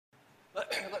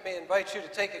Let me invite you to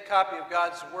take a copy of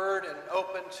God's Word and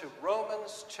open to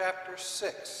Romans chapter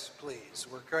 6, please.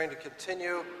 We're going to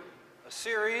continue a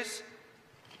series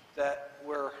that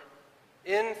we're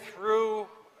in through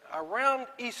around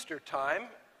Easter time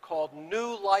called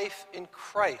New Life in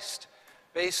Christ,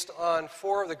 based on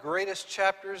four of the greatest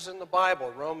chapters in the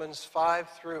Bible, Romans 5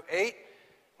 through 8.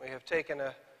 We have taken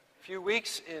a few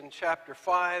weeks in chapter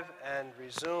 5 and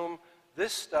resume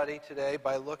this study today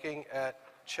by looking at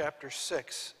chapter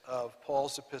 6 of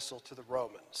Paul's epistle to the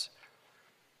Romans.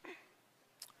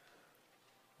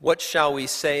 What shall we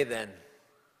say then?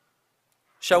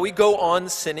 Shall we go on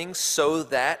sinning so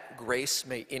that grace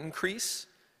may increase?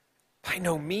 By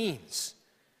no means.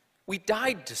 We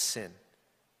died to sin.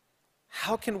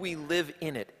 How can we live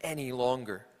in it any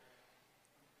longer?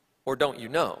 Or don't you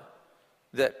know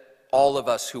that all of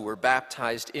us who were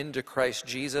baptized into Christ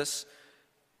Jesus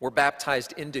were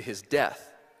baptized into his death?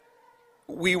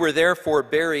 We were therefore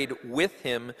buried with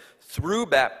him through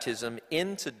baptism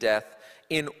into death,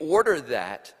 in order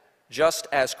that, just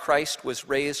as Christ was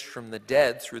raised from the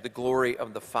dead through the glory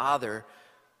of the Father,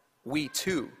 we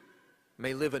too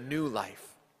may live a new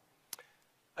life.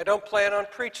 I don't plan on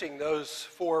preaching those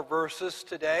four verses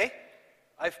today.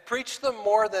 I've preached them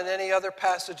more than any other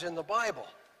passage in the Bible.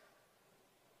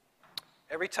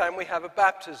 Every time we have a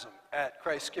baptism at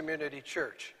Christ Community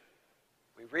Church,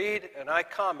 we read and I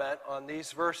comment on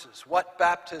these verses, what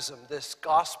baptism this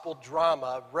gospel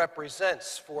drama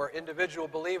represents for individual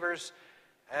believers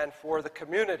and for the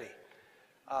community.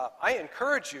 I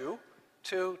encourage you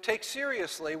to take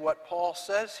seriously what Paul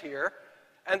says here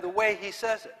and the way he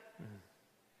says it.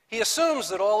 He assumes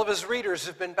that all of his readers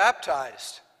have been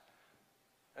baptized,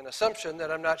 an assumption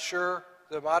that I'm not sure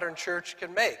the modern church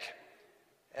can make.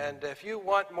 And if you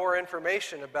want more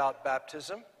information about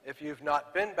baptism, if you've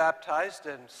not been baptized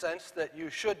and sense that you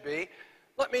should be,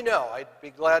 let me know. I'd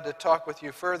be glad to talk with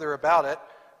you further about it.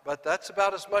 But that's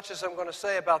about as much as I'm going to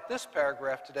say about this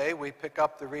paragraph today. We pick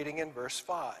up the reading in verse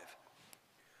 5.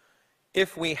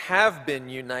 If we have been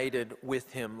united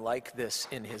with him like this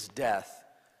in his death,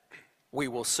 we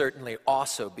will certainly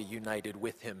also be united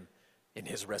with him in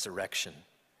his resurrection.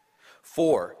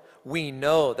 For we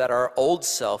know that our old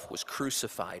self was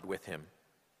crucified with him,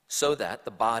 so that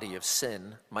the body of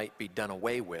sin might be done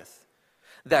away with,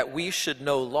 that we should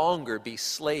no longer be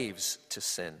slaves to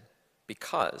sin,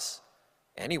 because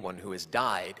anyone who has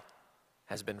died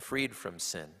has been freed from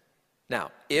sin.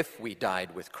 Now, if we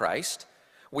died with Christ,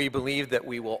 we believe that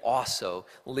we will also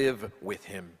live with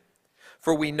him.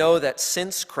 For we know that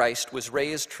since Christ was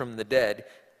raised from the dead,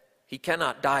 he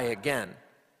cannot die again.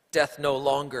 Death no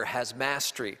longer has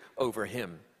mastery over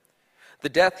him. The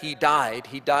death he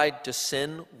died to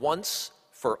sin once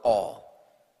for all.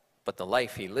 But the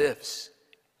life he lives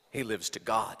to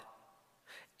God.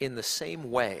 In the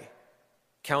same way,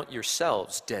 count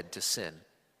yourselves dead to sin,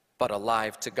 but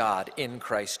alive to God in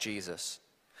Christ Jesus.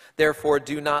 Therefore,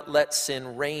 do not let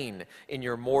sin reign in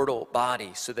your mortal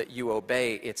body so that you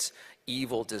obey its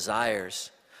evil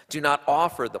desires. Do not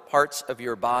offer the parts of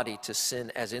your body to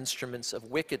sin as instruments of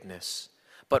wickedness,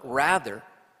 but rather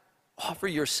offer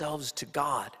yourselves to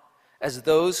God as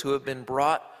those who have been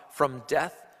brought from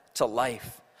death to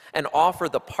life, and offer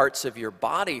the parts of your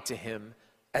body to him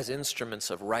as instruments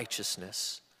of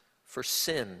righteousness. For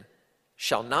sin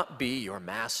shall not be your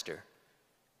master,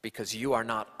 because you are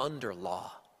not under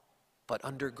law, but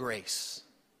under grace.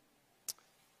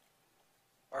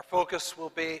 Our focus will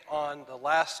be on the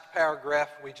last paragraph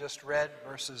we just read,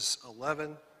 verses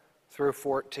 11 through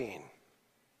 14.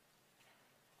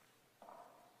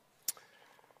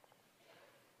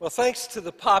 Well, thanks to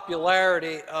the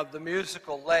popularity of the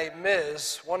musical Les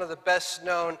Mis, one of the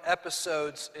best-known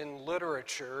episodes in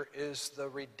literature is the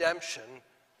redemption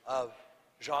of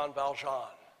Jean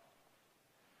Valjean.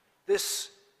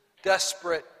 This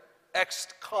desperate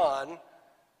ex-con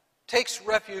takes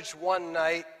refuge one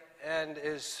night and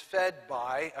is fed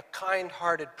by a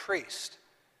kind-hearted priest.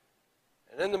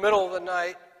 And in the middle of the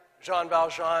night, Jean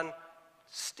Valjean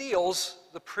steals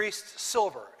the priest's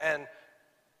silver and,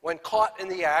 when caught in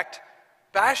the act,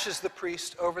 bashes the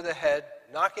priest over the head,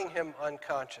 knocking him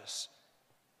unconscious,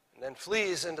 and then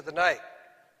flees into the night.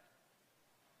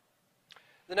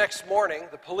 The next morning,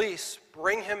 the police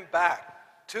bring him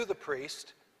back to the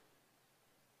priest,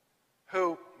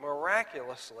 who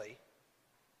miraculously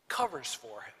covers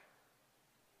for him.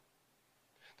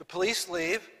 The police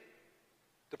leave.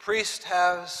 The priest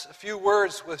has a few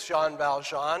words with Jean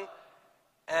Valjean,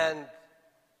 and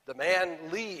the man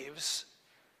leaves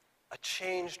a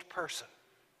changed person.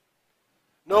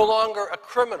 No longer a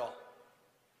criminal,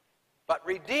 but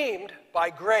redeemed by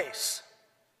grace.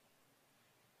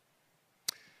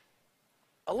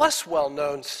 A less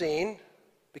well-known scene,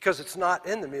 because it's not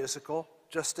in the musical,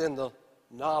 just in the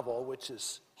novel, which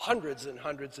is hundreds and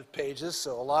hundreds of pages,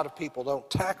 so a lot of people don't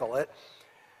tackle it,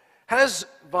 has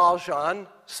Valjean,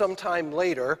 sometime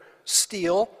later,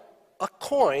 steal a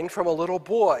coin from a little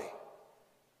boy.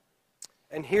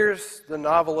 And here's the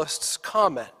novelist's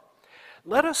comment.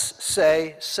 Let us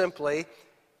say simply,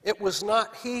 it was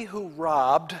not he who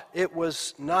robbed, it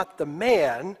was not the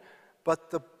man,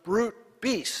 but the brute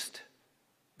beast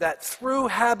that through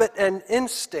habit and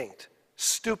instinct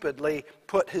stupidly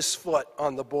put his foot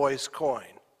on the boy's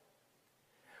coin.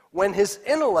 When his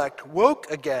intellect woke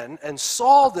again and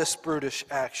saw this brutish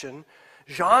action,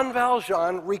 Jean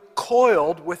Valjean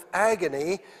recoiled with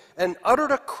agony and uttered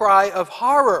a cry of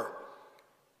horror.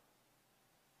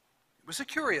 It was a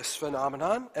curious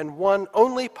phenomenon, and one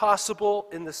only possible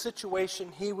in the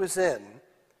situation he was in,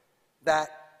 that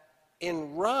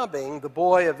in robbing the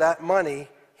boy of that money,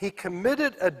 he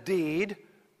committed a deed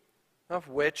of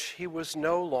which he was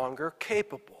no longer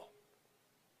capable.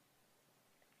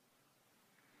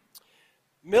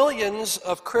 Millions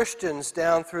of Christians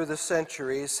down through the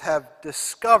centuries have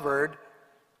discovered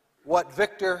what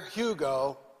Victor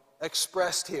Hugo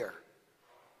expressed here.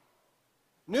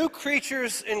 New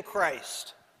creatures in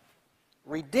Christ,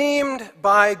 redeemed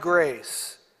by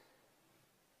grace,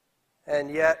 and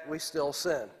yet we still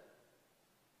sin.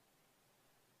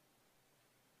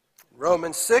 In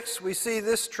Romans 6, we see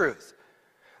this truth,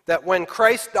 that when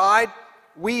Christ died,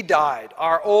 we died.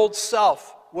 Our old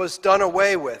self was done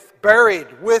away with,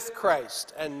 buried with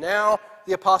Christ. And now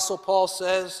the Apostle Paul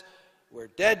says, we're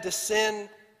dead to sin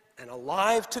and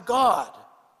alive to God.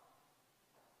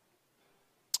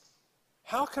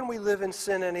 How can we live in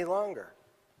sin any longer?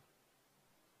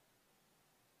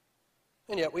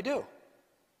 And yet we do.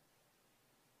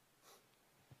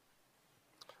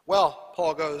 Well,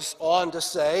 Paul goes on to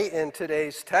say in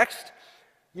today's text,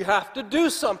 you have to do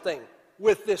something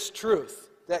with this truth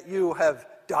that you have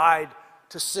died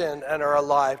to sin and are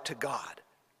alive to God.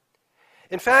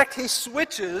 In fact, he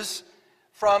switches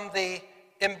from the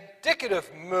indicative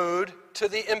mood to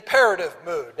the imperative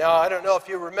mood. Now, I don't know if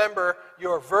you remember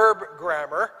your verb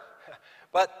grammar,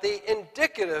 but the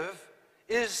indicative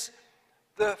is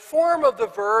the form of the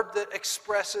verb that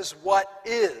expresses what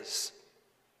is.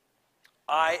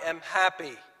 I am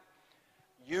happy.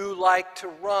 You like to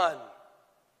run.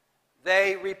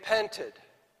 They repented.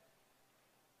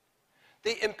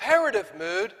 The imperative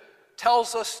mood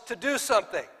tells us to do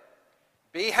something.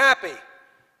 Be happy.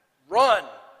 Run.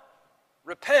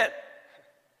 Repent.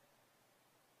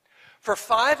 For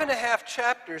 5.5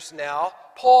 chapters now,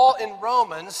 Paul in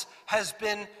Romans has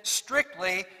been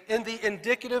strictly in the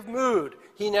indicative mood.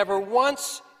 He never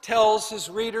once tells his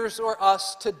readers or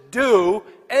us to do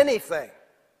anything.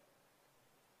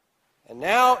 And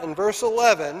now in verse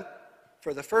 11,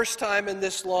 for the first time in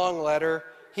this long letter,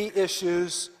 he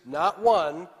issues not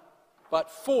one,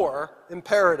 but 4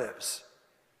 imperatives.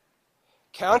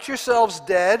 Count yourselves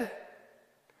dead.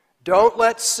 Don't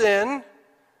let sin.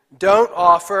 Don't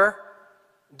offer.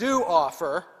 Do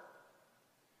offer.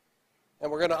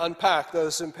 And we're going to unpack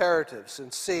those imperatives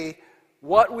and see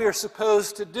what we are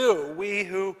supposed to do, we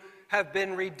who have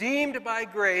been redeemed by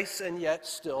grace and yet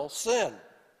still sin.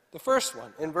 The first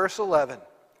one, in verse 11.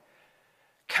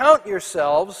 Count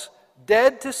yourselves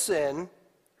dead to sin,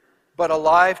 but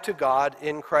alive to God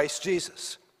in Christ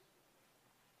Jesus.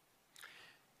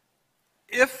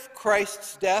 If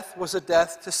Christ's death was a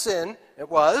death to sin, it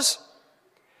was.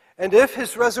 And if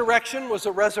his resurrection was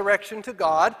a resurrection to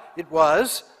God, it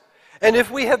was. And if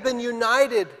we have been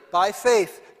united by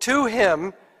faith to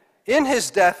him in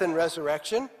his death and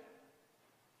resurrection,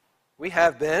 we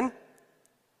have been,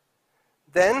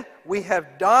 then we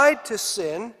have died to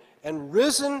sin and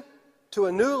risen to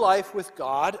a new life with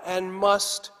God and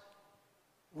must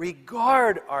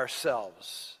regard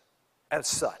ourselves as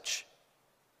such.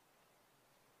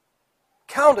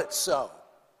 Count it so.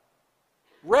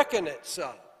 Reckon it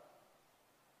so.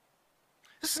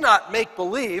 This is not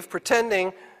make-believe,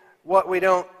 pretending what we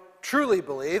don't truly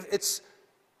believe. It's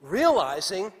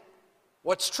realizing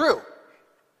what's true.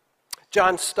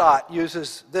 John Stott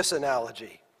uses this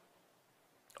analogy.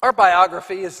 Our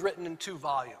biography is written in 2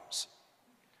 volumes.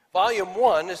 Volume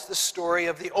 1 is the story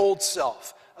of the old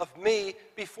self, of me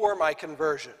before my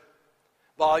conversion.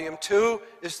 Volume 2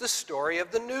 is the story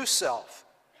of the new self,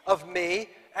 of me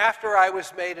after I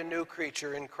was made a new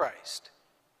creature in Christ.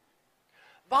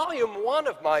 Volume 1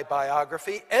 of my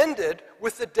biography ended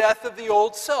with the death of the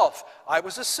old self. I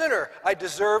was a sinner. I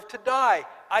deserved to die.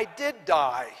 I did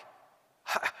die.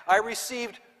 I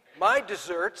received my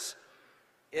deserts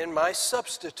in my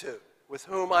substitute, with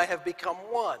whom I have become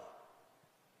one.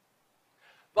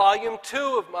 Volume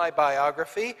 2 of my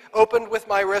biography opened with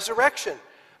my resurrection.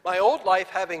 My old life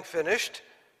having finished,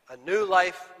 a new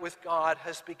life with God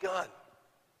has begun.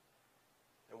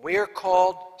 And we are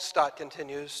called, Stott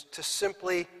continues, to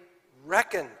simply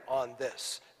reckon on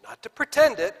this. Not to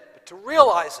pretend it, but to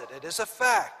realize it. It is a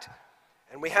fact.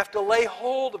 And we have to lay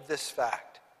hold of this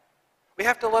fact. We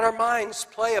have to let our minds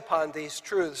play upon these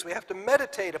truths. We have to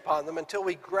meditate upon them until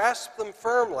we grasp them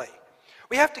firmly.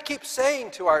 We have to keep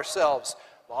saying to ourselves,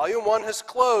 Volume 1 has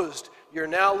closed. You're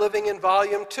now living in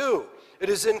Volume 2. It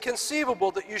is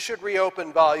inconceivable that you should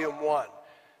reopen Volume 1.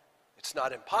 It's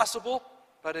not impossible,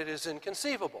 but it is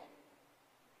inconceivable.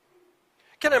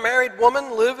 Can a married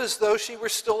woman live as though she were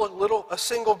still a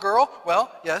single girl?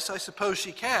 Well, yes, I suppose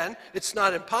she can. It's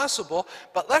not impossible,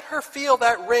 but let her feel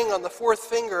that ring on the fourth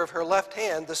finger of her left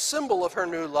hand, the symbol of her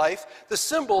new life, the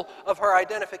symbol of her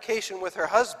identification with her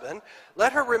husband.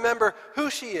 Let her remember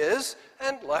who she is,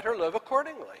 and let her live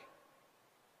accordingly.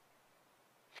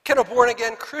 Can a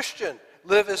born-again Christian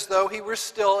live as though he were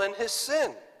still in his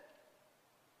sin?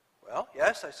 Well,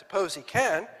 yes, I suppose he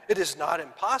can. It is not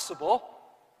impossible.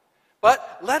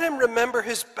 But let him remember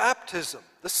his baptism,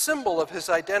 the symbol of his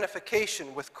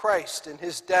identification with Christ in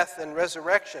his death and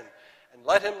resurrection, and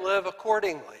let him live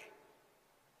accordingly.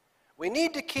 We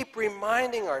need to keep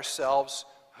reminding ourselves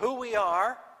who we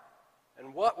are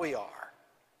and what we are.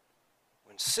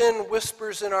 When sin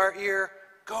whispers in our ear,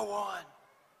 go on,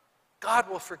 God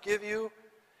will forgive you,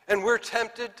 and we're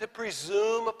tempted to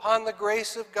presume upon the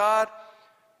grace of God,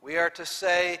 we are to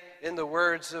say, in the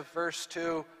words of verse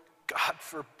 2, God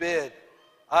forbid.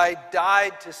 I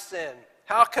died to sin.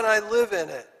 How can I live in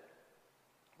it?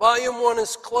 Volume 1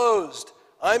 is closed.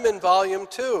 I'm in Volume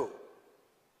 2.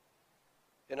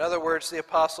 In other words, the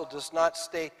apostle does not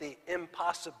state the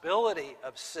impossibility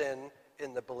of sin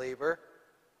in the believer,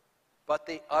 but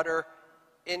the utter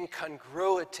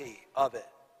incongruity of it.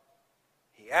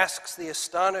 He asks the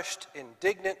astonished,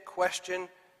 indignant question,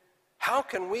 how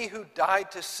can we who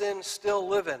died to sin still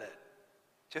live in it?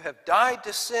 To have died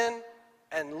to sin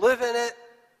and live in it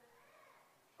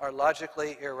are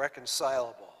logically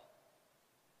irreconcilable.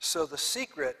 So the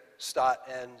secret, Stott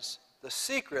ends, the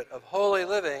secret of holy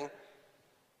living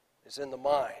is in the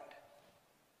mind.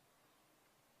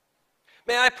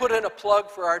 May I put in a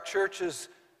plug for our church's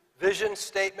vision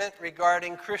statement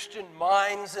regarding Christian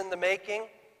minds in the making?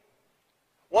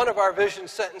 One of our vision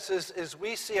sentences is,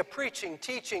 we see a preaching,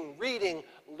 teaching, reading,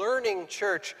 learning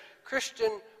church,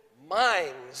 Christian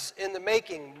minds in the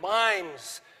making,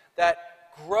 minds that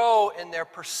grow in their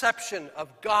perception of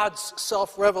God's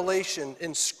self-revelation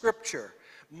in Scripture,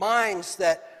 minds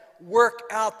that work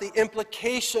out the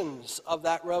implications of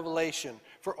that revelation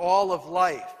for all of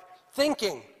life.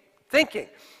 Thinking.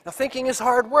 Now, thinking is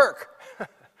hard work,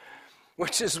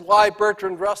 which is why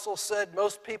Bertrand Russell said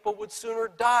most people would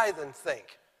sooner die than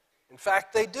think. In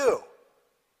fact, they do.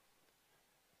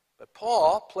 But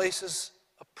Paul places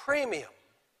a premium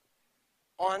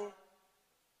on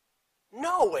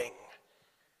knowing.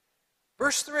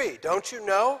 Verse 3, don't you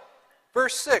know?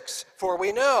 Verse 6, for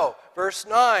we know. Verse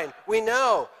 9, we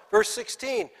know. Verse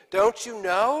 16, don't you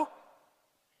know?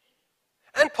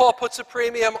 And Paul puts a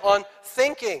premium on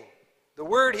thinking. The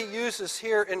word he uses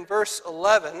here in verse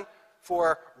 11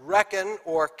 for reckon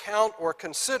or count or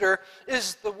consider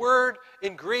is the word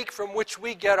in Greek from which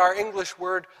we get our English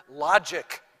word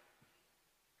logic.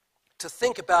 To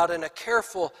think about in a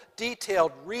careful,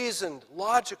 detailed, reasoned,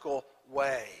 logical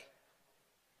way.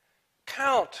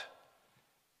 Count,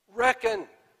 reckon,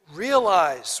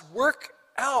 realize, work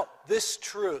out this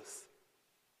truth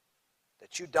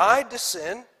that you died to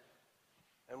sin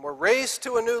and were raised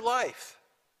to a new life.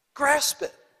 Grasp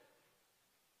it.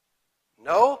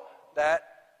 Know that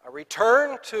a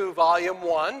return to Volume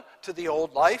 1, to the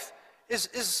old life,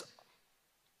 is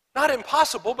not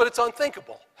impossible, but it's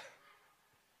unthinkable.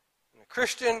 And a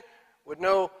Christian would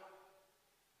no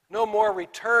more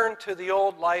return to the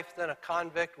old life than a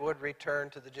convict would return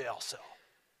to the jail cell.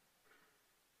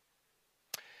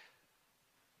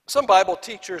 Some Bible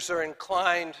teachers are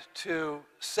inclined to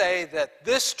say that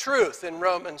this truth in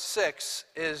Romans 6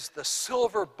 is the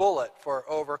silver bullet for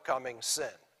overcoming sin.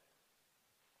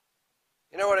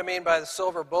 You know what I mean by the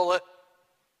silver bullet?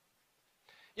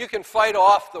 You can fight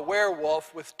off the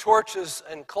werewolf with torches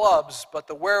and clubs, but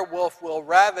the werewolf will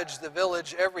ravage the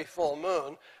village every full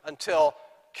moon until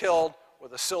killed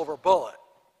with a silver bullet.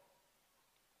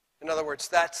 In other words,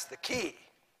 that's the key.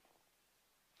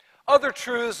 Other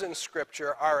truths in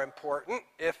Scripture are important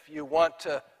if you want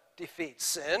to defeat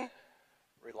sin,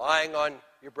 relying on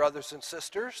your brothers and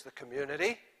sisters, the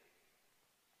community,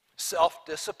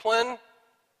 self-discipline,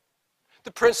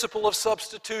 The principle of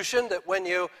substitution, that when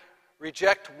you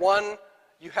reject one,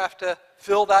 you have to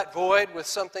fill that void with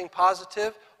something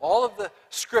positive. All of the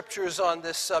scriptures on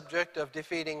this subject of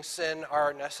defeating sin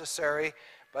are necessary,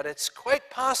 but it's quite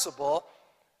possible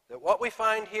that what we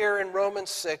find here in Romans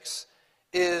 6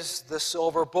 is the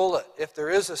silver bullet, if there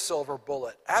is a silver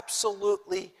bullet.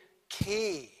 Absolutely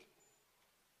key.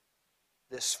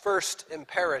 This first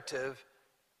imperative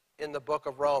in the book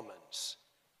of Romans.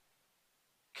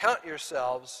 Count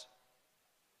yourselves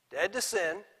dead to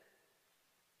sin,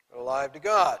 but alive to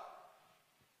God.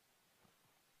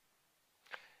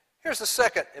 Here's the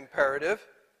second imperative,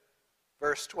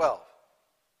 verse 12.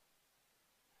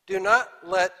 Do not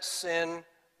let sin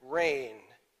reign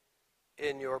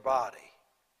in your body.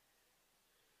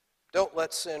 Don't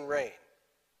let sin reign.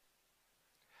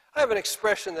 I have an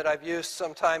expression that I've used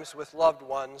sometimes with loved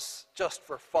ones just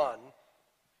for fun.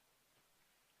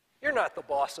 You're not the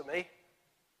boss of me.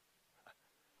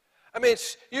 I mean,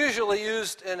 it's usually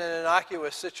used in an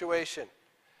innocuous situation.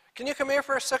 Can you come here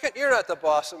for a second? You're not the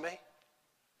boss of me.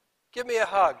 Give me a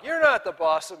hug. You're not the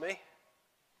boss of me.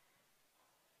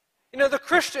 You know, the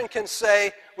Christian can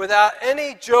say without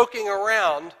any joking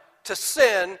around to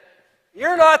sin,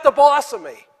 you're not the boss of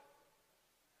me.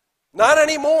 Not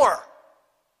anymore.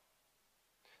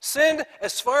 Sin,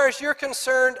 as far as you're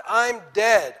concerned, I'm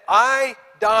dead. I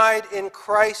died in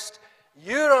Christ.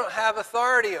 You don't have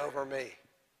authority over me.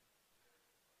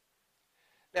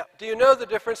 Now, do you know the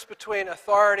difference between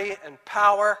authority and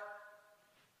power?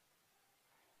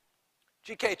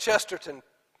 G.K. Chesterton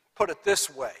put it this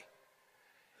way.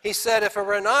 He said, if a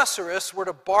rhinoceros were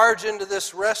to barge into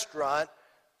this restaurant,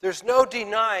 there's no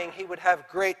denying he would have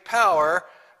great power,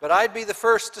 but I'd be the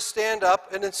first to stand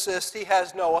up and insist he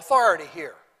has no authority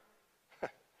here.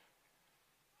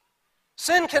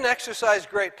 Sin can exercise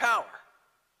great power.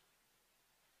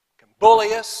 It can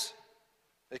bully us,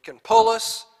 it can pull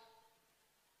us,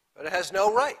 but it has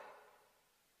no right,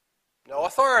 no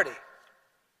authority.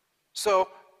 So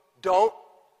don't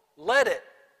let it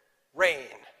reign.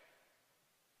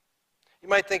 You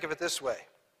might think of it this way.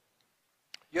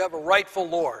 You have a rightful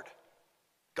Lord,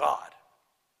 God.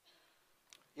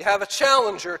 You have a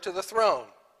challenger to the throne,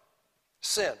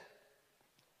 sin.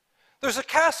 There's a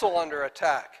castle under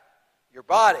attack, your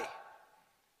body.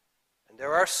 And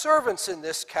there are servants in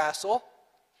this castle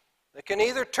that can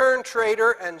either turn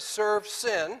traitor and serve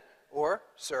sin or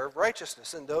serve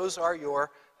righteousness. And those are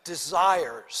your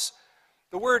desires.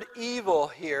 The word evil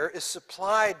here is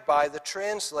supplied by the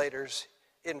translators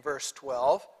in verse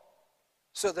 12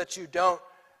 so that you don't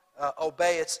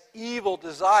obey its evil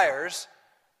desires.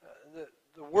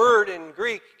 The word in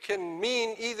Greek can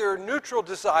mean either neutral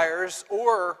desires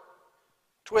or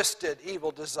twisted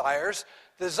evil desires.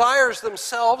 Desires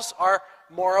themselves are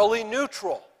morally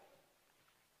neutral,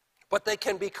 but they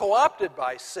can be co-opted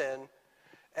by sin,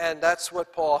 and that's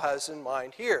what Paul has in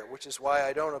mind here, which is why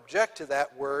I don't object to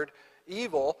that word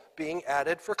evil being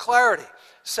added for clarity.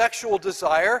 Sexual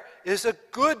desire is a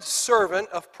good servant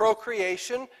of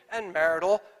procreation and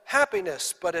marital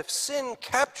happiness, but if sin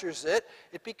captures it,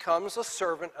 it becomes a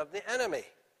servant of the enemy.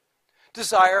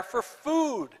 Desire for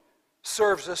food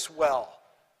serves us well,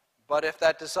 but if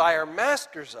that desire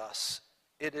masters us,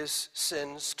 it is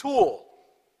sin's tool.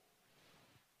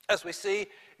 As we see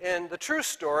in the true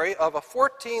story of a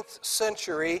 14th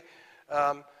century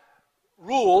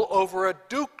rule over a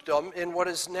dukedom in what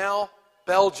is now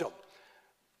Belgium.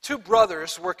 Two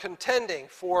brothers were contending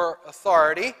for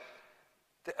authority.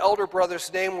 The elder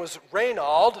brother's name was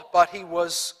Reynald, but he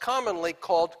was commonly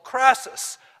called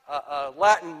Crassus, a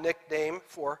Latin nickname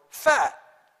for fat,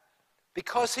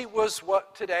 because he was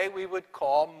what today we would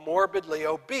call morbidly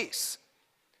obese.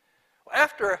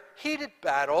 After a heated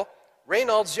battle,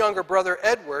 Reynald's younger brother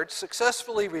Edward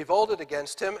successfully revolted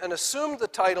against him and assumed the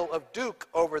title of duke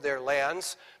over their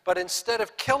lands, but instead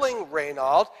of killing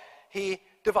Reynald, he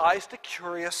devised a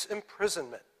curious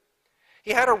imprisonment.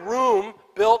 He had a room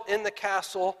built in the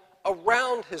castle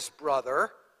around his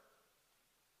brother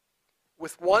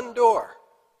with one door.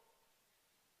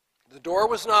 The door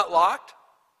was not locked,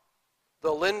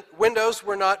 the windows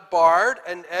were not barred,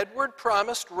 and Edward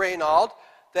promised Reynald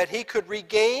that he could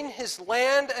regain his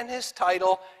land and his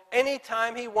title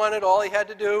anytime he wanted. All he had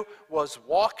to do was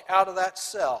walk out of that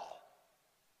cell.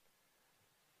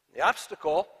 The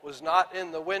obstacle was not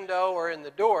in the window or in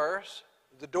the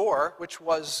door, which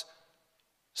was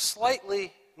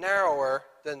slightly narrower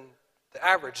than the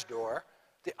average door.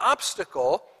 The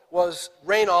obstacle was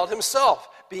Reynald himself.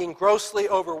 Being grossly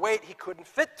overweight, he couldn't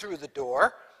fit through the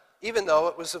door, even though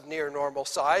it was of near normal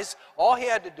size. All he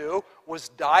had to do was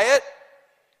diet,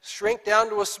 shrink down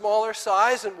to a smaller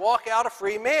size, and walk out a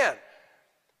free man.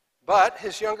 But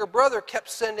his younger brother kept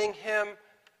sending him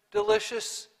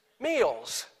delicious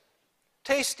meals,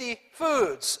 tasty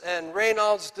foods, and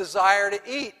Reynald's desire to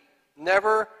eat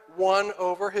never won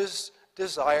over his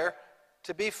desire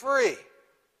to be free.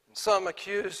 And some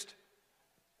accused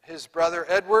his brother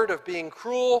Edward of being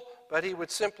cruel, but he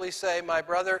would simply say, "My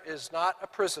brother is not a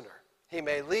prisoner. He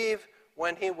may leave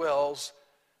when he wills."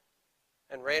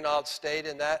 And Reynald stayed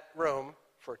in that room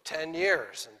for 10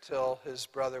 years until his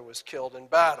brother was killed in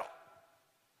battle.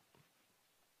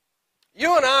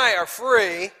 You and I are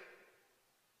free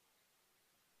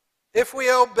if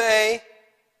we obey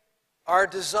our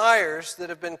desires that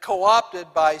have been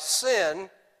co-opted by sin.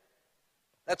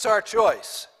 That's our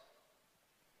choice.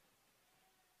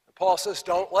 Paul says,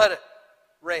 don't let it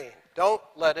reign. Don't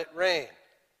let it reign.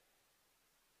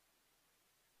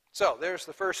 So there's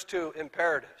the first two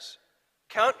imperatives.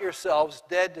 Count yourselves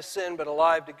dead to sin but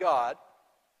alive to God.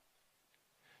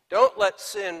 Don't let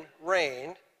sin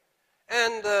reign.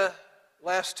 And the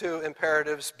last two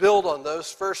imperatives build on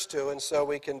those first two, and so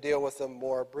we can deal with them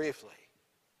more briefly.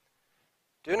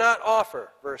 Do not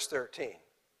offer, verse 13,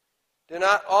 do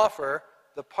not offer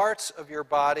the parts of your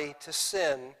body to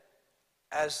sin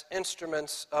as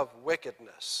instruments of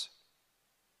wickedness.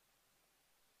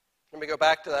 Let me go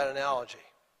back to that analogy.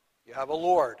 You have a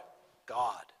Lord,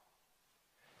 God.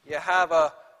 You have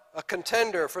a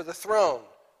contender for the throne,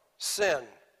 sin.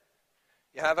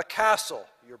 You have a castle,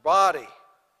 your body.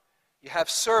 You have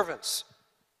servants,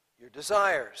 your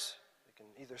desires. They can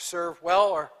either serve well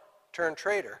or turn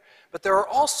traitor. But there are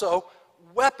also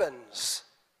weapons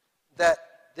that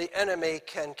the enemy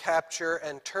can capture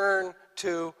and turn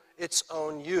to its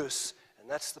own use, and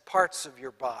that's the parts of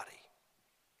your body.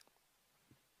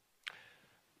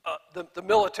 The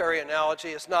military analogy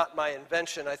is not my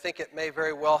invention. I think it may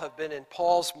very well have been in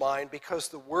Paul's mind, because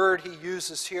the word he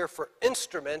uses here for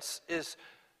instruments is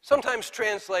sometimes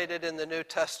translated in the New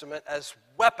Testament as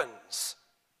weapons.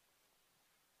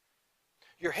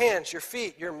 Your hands, your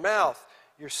feet, your mouth,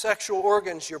 your sexual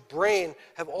organs, your brain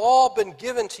have all been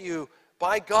given to you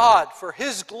by God for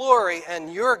His glory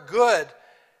and your good,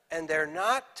 and they're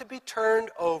not to be turned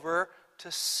over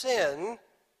to sin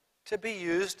to be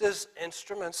used as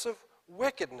instruments of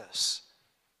wickedness.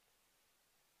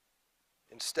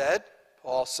 Instead,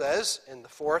 Paul says in the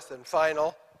fourth and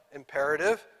final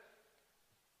imperative,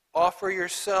 offer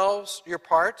yourselves, your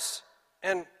parts,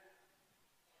 and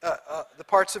the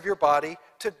parts of your body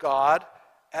to God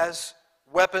as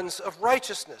weapons of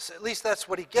righteousness. At least that's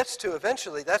what he gets to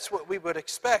eventually. That's what we would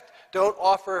expect. Don't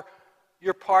offer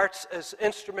your parts as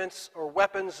instruments or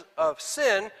weapons of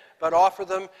sin, but offer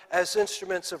them as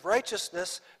instruments of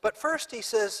righteousness. But first he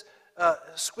says,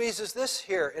 squeezes this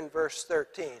here in verse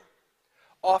 13.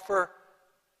 Offer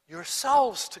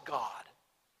yourselves to God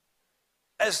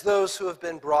as those who have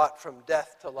been brought from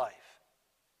death to life,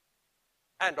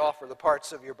 and offer the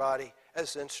parts of your body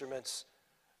as instruments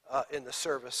in the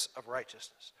service of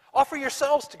righteousness. Offer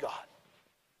yourselves to God.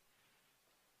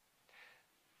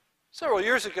 Several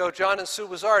years ago, John and Sue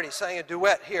Wizzardi sang a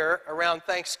duet here around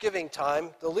Thanksgiving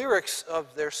time. The lyrics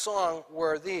of their song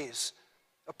were these,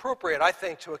 appropriate, I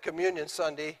think, to a communion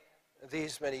Sunday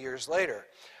these many years later.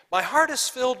 My heart is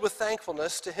filled with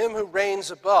thankfulness to Him who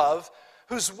reigns above,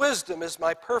 whose wisdom is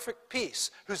my perfect peace,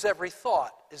 whose every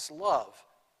thought is love.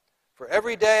 For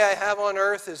every day I have on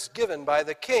earth is given by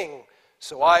the King,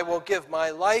 so I will give my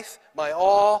life, my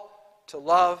all, to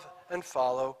love and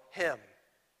follow Him.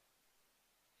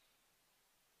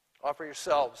 Offer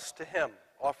yourselves to Him.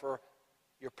 Offer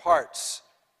your parts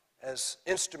as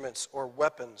instruments or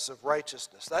weapons of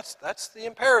righteousness. That's the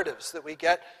imperatives that we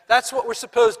get. That's what we're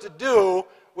supposed to do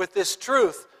with this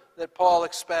truth that Paul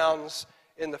expounds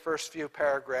in the first few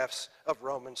paragraphs of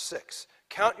Romans 6.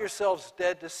 Count yourselves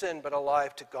dead to sin but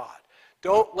alive to God.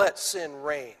 Don't let sin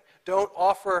reign. Don't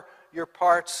offer your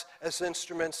parts as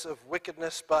instruments of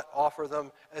wickedness, but offer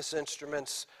them as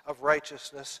instruments of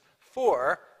righteousness.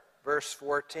 For, verse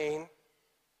 14,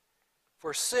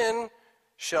 for sin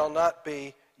shall not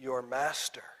be your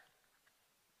master.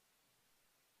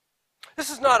 This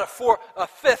is not a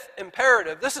fifth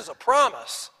imperative. This is a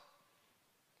promise.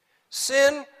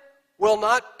 Sin will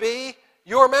not be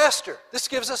your master. This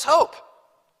gives us hope.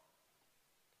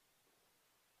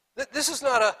 This is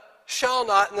not a shall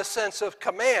not in the sense of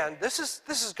command. This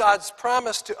is God's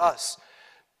promise to us.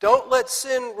 Don't let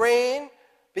sin reign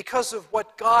because of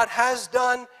what God has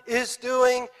done, is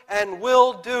doing, and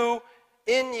will do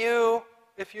in you.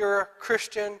 If you're a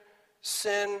Christian,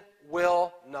 sin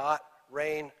will not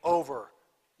reign over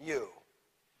you.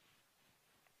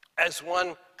 As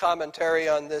one commentary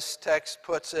on this text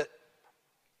puts it,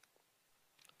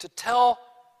 to tell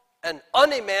an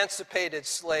unemancipated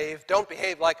slave, don't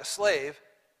behave like a slave,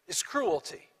 is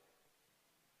cruelty.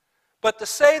 But to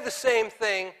say the same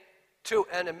thing to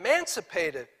an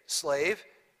emancipated slave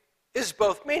is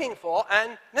both meaningful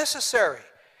and necessary.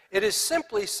 It is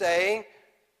simply saying,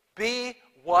 be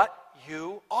what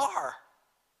you are.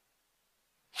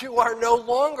 You are no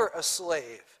longer a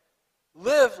slave.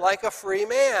 Live like a free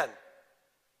man.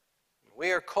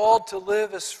 We are called to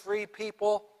live as free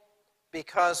people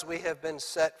because we have been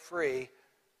set free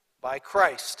by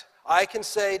Christ. I can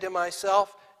say to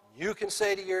myself, you can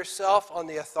say to yourself, on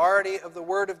the authority of the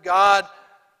Word of God,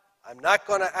 I'm not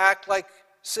going to act like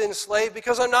sin's slave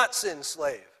because I'm not sin's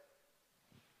slave.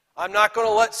 I'm not going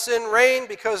to let sin reign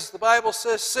because the Bible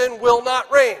says sin will not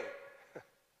reign.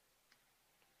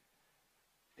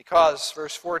 Because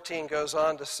verse 14 goes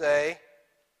on to say,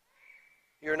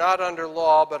 you're not under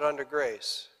law but under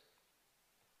grace.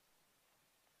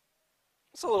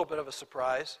 It's a little bit of a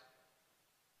surprise.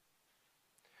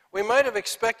 We might have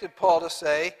expected Paul to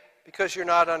say, because you're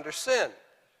not under sin.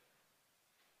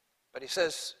 But he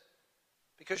says,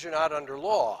 because you're not under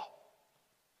law.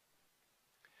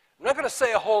 I'm not going to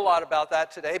say a whole lot about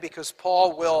that today because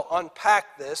Paul will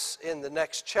unpack this in the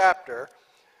next chapter.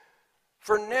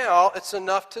 For now, it's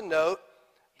enough to note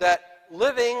that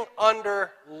living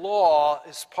under law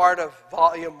is part of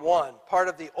volume 1, part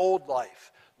of the old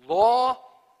life. Law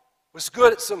was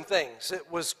good at some things. It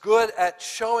was good at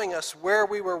showing us where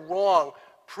we were wrong,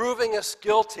 proving us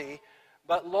guilty,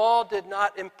 but law did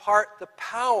not impart the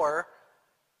power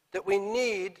that we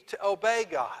need to obey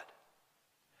God.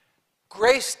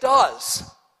 Grace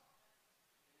does.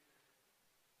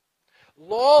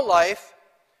 Law life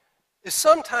is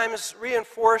sometimes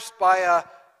reinforced by a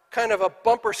kind of a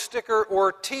bumper sticker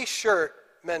or t-shirt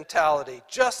mentality.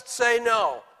 Just say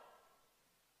no.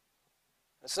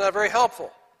 It's not very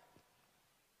helpful.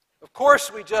 Of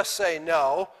course we just say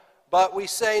no, but we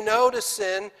say no to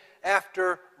sin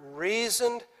after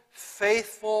reasoned,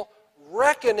 faithful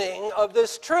reckoning of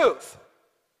this truth.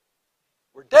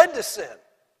 We're dead to sin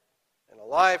and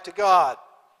alive to God.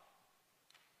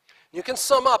 You can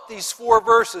sum up these 4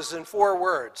 verses in 4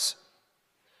 words.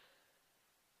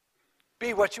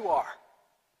 Be what you are.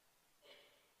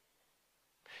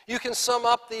 You can sum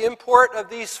up the import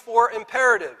of these 4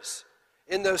 imperatives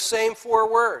in those same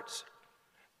 4 words.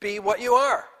 Be what you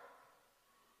are.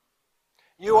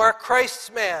 You are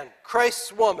Christ's man,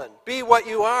 Christ's woman. Be what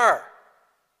you are.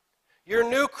 You're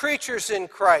new creatures in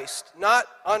Christ, not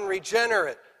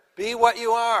unregenerate. Be what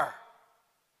you are.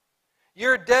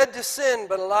 You're dead to sin,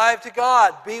 but alive to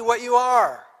God. Be what you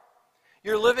are.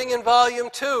 You're living in volume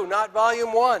 2, not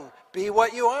volume 1. Be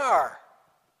what you are.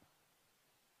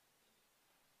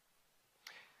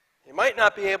 You might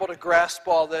not be able to grasp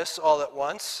all this all at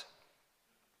once.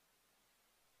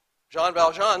 Jean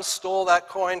Valjean stole that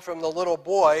coin from the little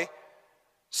boy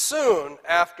soon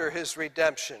after his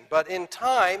redemption. But in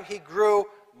time, he grew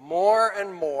more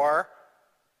and more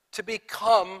to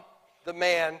become the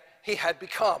man he had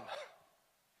become.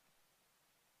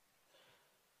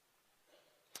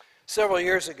 Several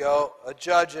years ago, a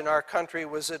judge in our country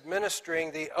was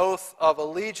administering the oath of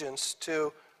allegiance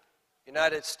to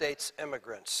United States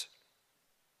immigrants.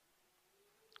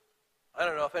 I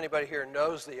don't know if anybody here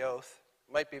knows the oath.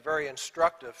 It might be very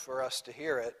instructive for us to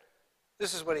hear it.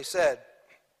 This is what he said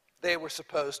they were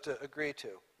supposed to agree to.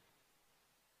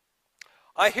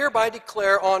 I hereby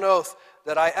declare on oath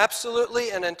that I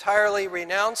absolutely and entirely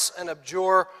renounce and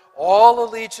abjure all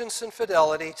allegiance and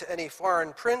fidelity to any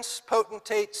foreign prince,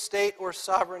 potentate, state, or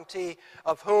sovereignty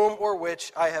of whom or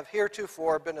which I have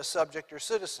heretofore been a subject or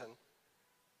citizen,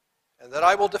 and that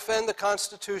I will defend the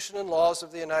Constitution and laws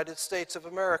of the United States of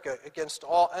America against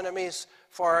all enemies,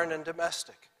 foreign and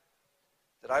domestic,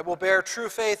 that I will bear true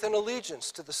faith and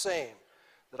allegiance to the same,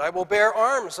 that I will bear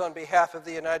arms on behalf of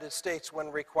the United States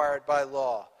when required by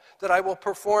law, that I will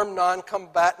perform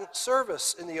non-combatant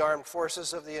service in the armed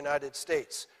forces of the United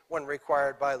States when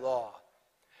required by law,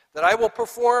 that I will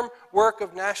perform work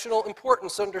of national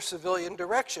importance under civilian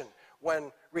direction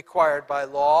when required by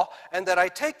law, and that I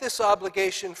take this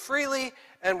obligation freely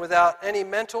and without any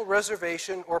mental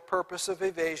reservation or purpose of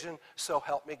evasion, so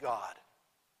help me God.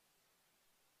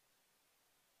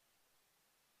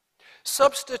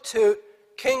 Substitute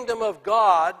kingdom of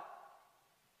God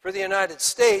for the United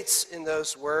States in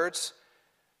those words.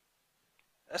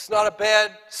 That's not a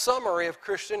bad summary of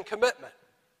Christian commitment.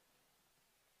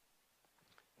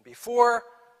 Before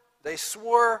they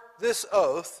swore this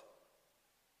oath,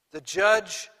 the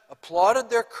judge applauded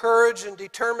their courage and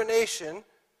determination,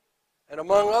 and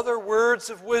among other words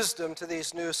of wisdom to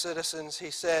these new citizens, he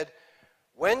said,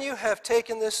 "When you have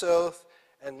taken this oath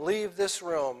and leave this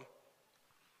room,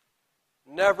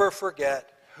 never forget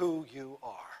who you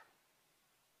are.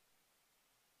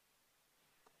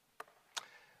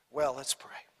 Well, let's pray.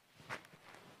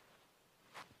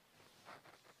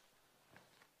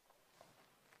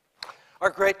 Our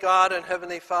great God and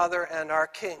Heavenly Father and our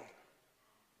King,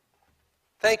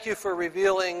 thank you for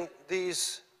revealing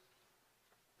these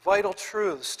vital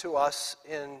truths to us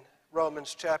in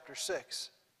Romans chapter 6.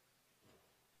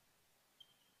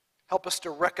 Help us to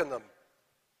reckon them,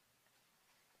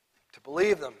 to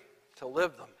believe them, to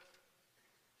live them.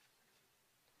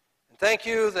 And thank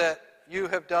you that you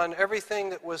have done everything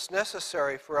that was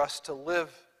necessary for us to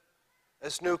live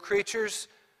as new creatures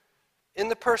in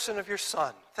the person of your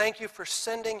Son. Thank you for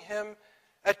sending him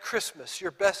at Christmas,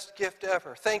 your best gift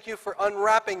ever. Thank you for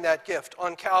unwrapping that gift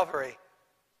on Calvary.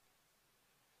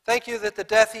 Thank you that the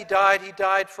death he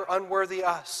died for unworthy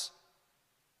us,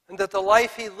 and that the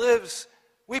life he lives,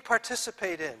 we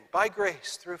participate in by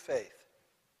grace through faith.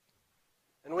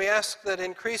 And we ask that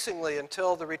increasingly,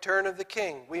 until the return of the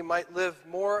King, we might live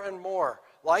more and more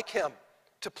like him,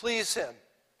 to please him.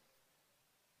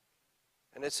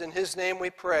 And it's in his name we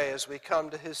pray as we come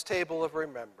to his table of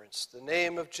remembrance, the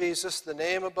name of Jesus, the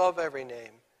name above every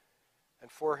name, and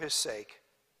for his sake,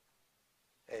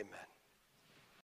 amen.